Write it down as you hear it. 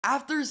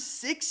After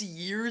 6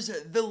 years,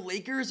 the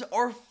Lakers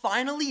are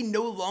finally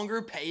no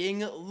longer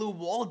paying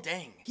Luol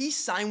Deng. He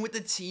signed with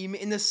the team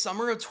in the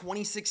summer of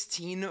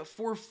 2016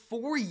 for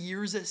 4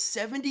 years,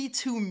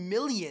 $72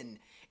 million.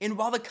 And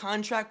while the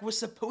contract was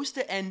supposed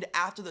to end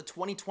after the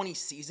 2020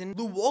 season,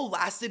 Luol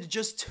lasted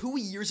just 2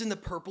 years in the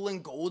purple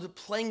and gold,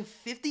 playing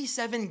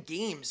 57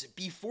 games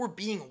before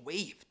being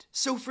waived.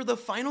 So for the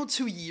final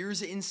 2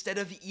 years, instead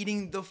of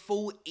eating the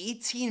full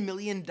 $18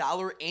 million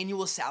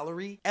annual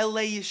salary,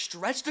 LA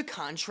stretched a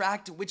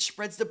contract which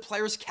spreads the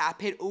player's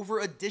cap hit over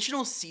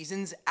additional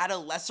seasons at a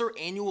lesser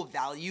annual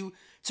value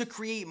to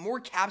create more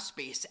cap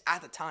space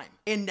at the time.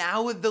 And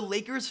now, the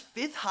Lakers'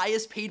 5th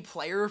highest paid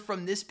player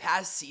from this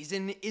past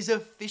season is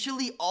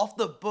officially off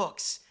the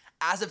books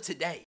as of today.